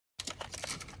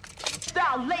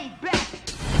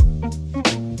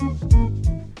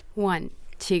1,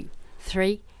 2,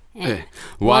 3.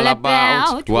 What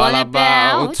about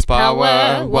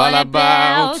power? What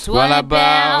about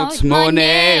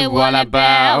money? What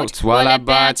about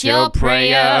your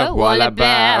prayer? What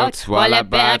about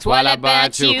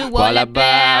you? What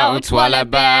about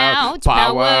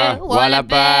power? What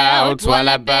about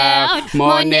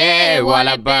money? What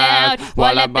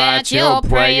about your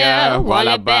prayer? What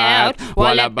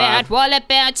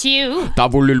about you? T'as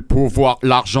voulu le pouvoir,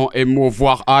 l'argent,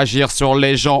 émouvoir, agir sur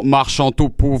les gens, marchant tout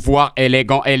pouvoir.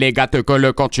 Élégant et les gars te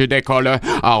collent quand tu décolles.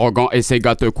 Arrogant et ces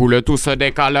gars te coulent, tout se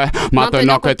décale.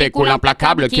 Maintenant que t'es cool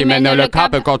implacable, qui mène le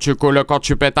cap quand tu coules, quand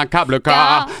tu pètes un câble.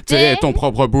 Car t'es ton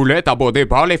propre boulet, t'as beau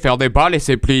déballer, faire des balles et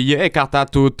c'est plié. Car t'as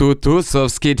tout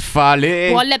sauf ce qu'il te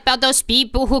fallait. What about those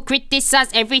people who criticize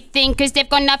everything cause they've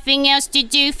got nothing else to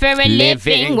do for a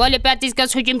living? What about these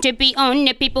girls who dream to be on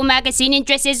the People magazine and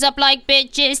dresses up like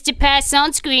bitches to pass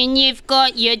on screen? You've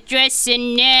got your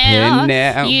dressing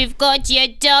now, you've got your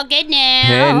dog and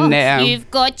now, you've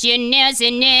got your nails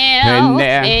and now,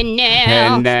 and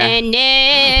now.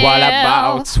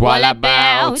 What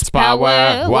about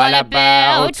power? What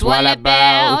about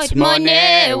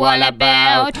money? What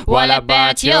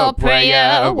about your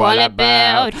prayer? What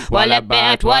about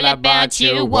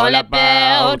you? What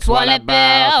about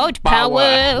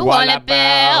power? What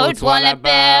about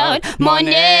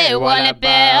money? What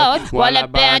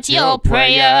about your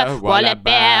prayer? What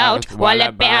about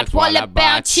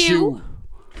you?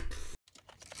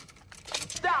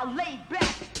 Style laid back.